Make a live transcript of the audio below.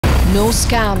No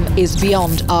scam is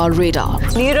beyond our radar.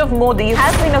 Nirav Modi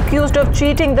has been accused of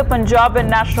cheating the Punjab and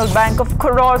National Bank of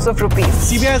crores of rupees.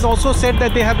 CBI has also said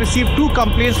that they have received 2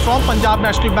 complaints from Punjab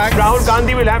National Bank. Rahul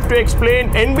Gandhi will have to explain.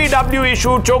 NBW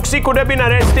issue, Choksi could have been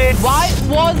arrested. Why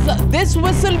was this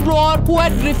whistleblower who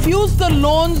had refused the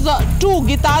loans to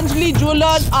Gitanjali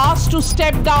Jewellers asked to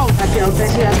step down?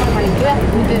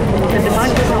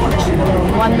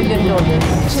 $1 million.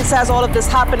 She says all of this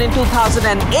happened in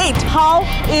 2008. How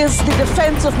is the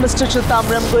defense of Mr.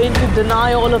 Chidambaram going to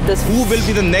deny all of this? Who will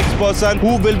be the next person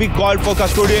who will be called for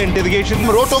custodial interrogation?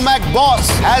 Rotomac boss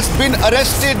has been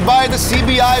arrested by the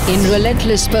CBI. In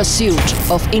relentless pursuit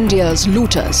of India's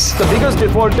looters. The biggest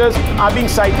defaulters are being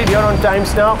cited here on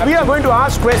Times Now. We are going to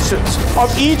ask questions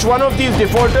of each one of these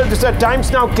defaulters. This is a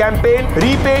Times Now campaign,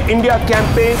 Repay India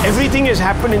campaign. Everything has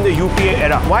happened in the UPA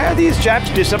era. Why are these chaps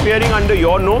disappearing under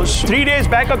your nose? 3 days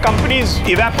back, a company is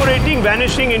evaporating,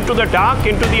 vanishing into the dark,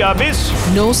 into the abyss.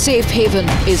 No safe haven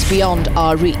is beyond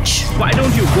our reach. Why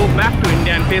don't you go back to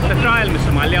India and face the trial,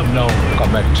 Mr. Malia? No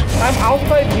comment. I'm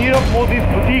outside Nirav Modi's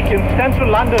boutique in central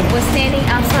London. We're standing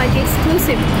outside the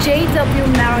exclusive JW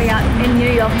Marriott in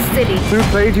New York City. Who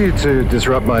paid you to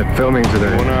disrupt my filming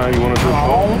today? You wanna do a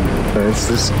show? It's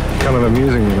just kind of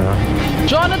amusing, you know.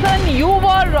 Jonathan, you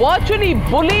were virtually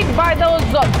bullied by those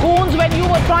goons when you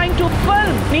were trying to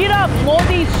film Nirav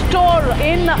Modi's store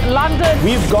in London.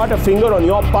 We've got a finger on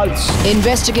your pulse.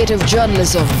 Investigative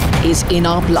journalism is in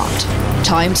our blood.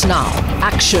 Times Now.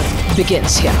 Action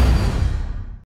begins here.